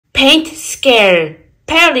Paint Scare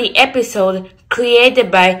parody episode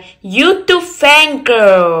created by YouTube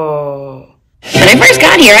Fangirl. When I first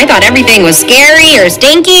got here, I thought everything was scary or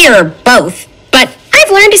stinky or both. But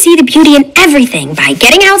I've learned to see the beauty in everything by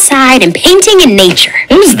getting outside and painting in nature.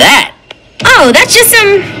 Who's that? Oh, that's just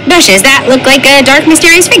some bushes that look like a dark,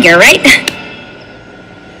 mysterious figure, right?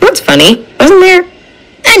 That's funny, wasn't there?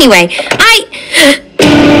 Anyway,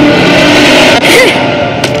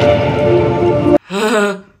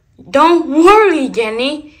 Don't worry,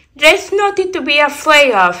 Jenny. There's nothing to be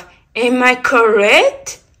afraid of. Am I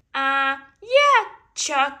correct? Yeah,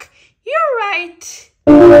 Chuck. You're right.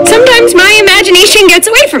 Sometimes my imagination gets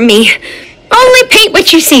away from me. Only paint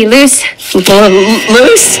what you see, Luce.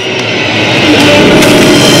 Luce?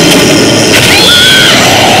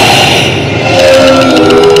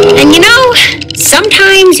 And you know,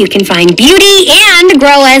 sometimes you can find beauty and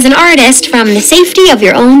grow as an artist from the safety of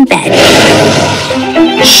your own bed.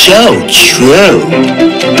 So true.